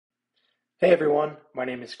Hey everyone, my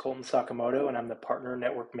name is Colton Sakamoto and I'm the Partner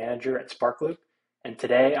Network Manager at SparkLoop. And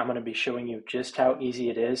today I'm going to be showing you just how easy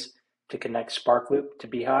it is to connect SparkLoop to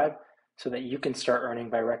Beehiiv so that you can start earning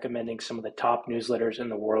by recommending some of the top newsletters in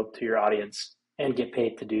the world to your audience and get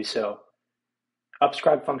paid to do so.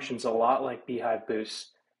 Upscribe functions a lot like Beehiiv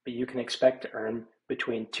Boosts, but you can expect to earn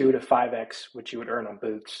between 2 to 5x what you would earn on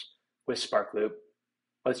Boosts with SparkLoop.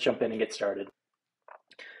 Let's jump in and get started.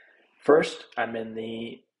 First, I'm in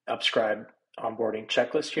the Upscribe onboarding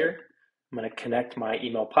checklist here. I'm going to connect my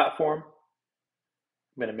email platform.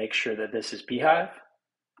 I'm going to make sure that this is Beehiiv.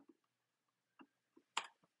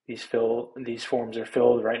 These forms are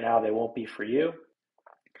filled right now. They won't be for you.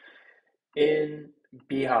 In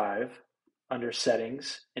Beehiiv, under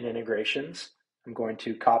Settings and Integrations, I'm going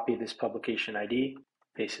to copy this publication ID,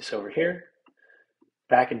 paste this over here.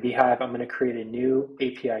 Back in Beehiiv, I'm going to create a new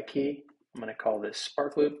API key. I'm going to call this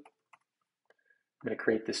SparkLoop. I'm going to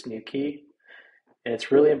create this new key. And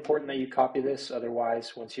it's really important that you copy this,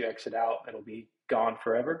 otherwise once you exit out, it'll be gone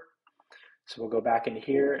forever. So we'll go back in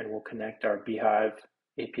here and we'll connect our Beehiiv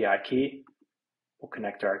API key. We'll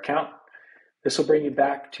connect our account. This will bring you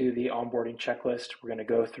back to the onboarding checklist. We're going to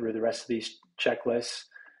go through the rest of these checklists,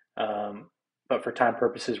 but for time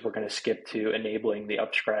purposes, we're going to skip to enabling the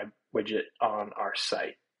Upscribe widget on our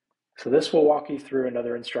site. So this will walk you through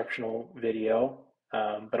another instructional video,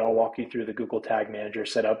 but I'll walk you through the Google Tag Manager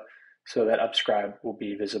setup so that Upscribe will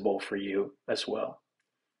be visible for you as well.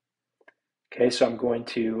 Okay, so I'm going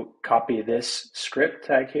to copy this script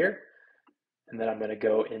tag here, and then I'm going to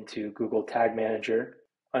go into Google Tag Manager.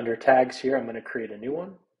 Under tags here, I'm going to create a new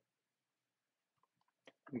one.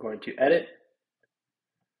 I'm going to edit.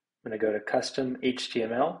 I'm going to go to custom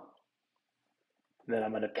HTML, and then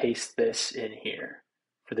I'm going to paste this in here.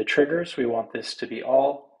 For the triggers, we want this to be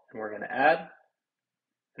all, and we're going to add,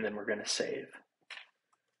 and then we're going to save.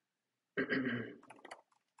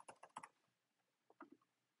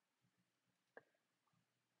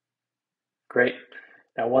 Great.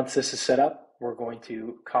 Now once this is set up, we're going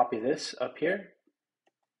to copy this up here.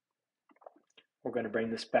 We're going to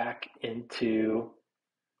bring this back into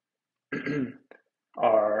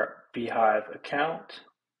our Beehiiv account.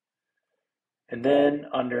 And then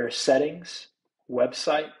under Settings,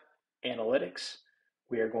 Website, Analytics,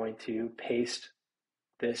 we are going to paste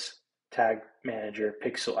this Tag Manager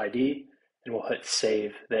pixel ID and we'll hit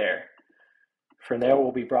Save there. From there,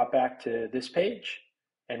 we'll be brought back to this page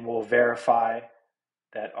and we'll verify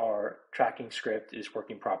that our tracking script is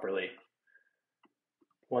working properly.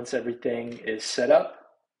 Once everything is set up,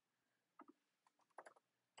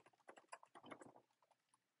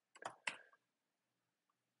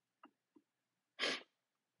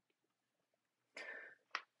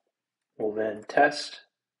 we'll then test.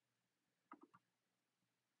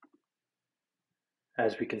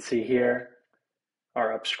 As we can see here,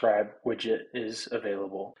 our Upscribe widget is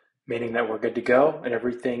available, meaning that we're good to go and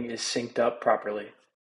everything is synced up properly.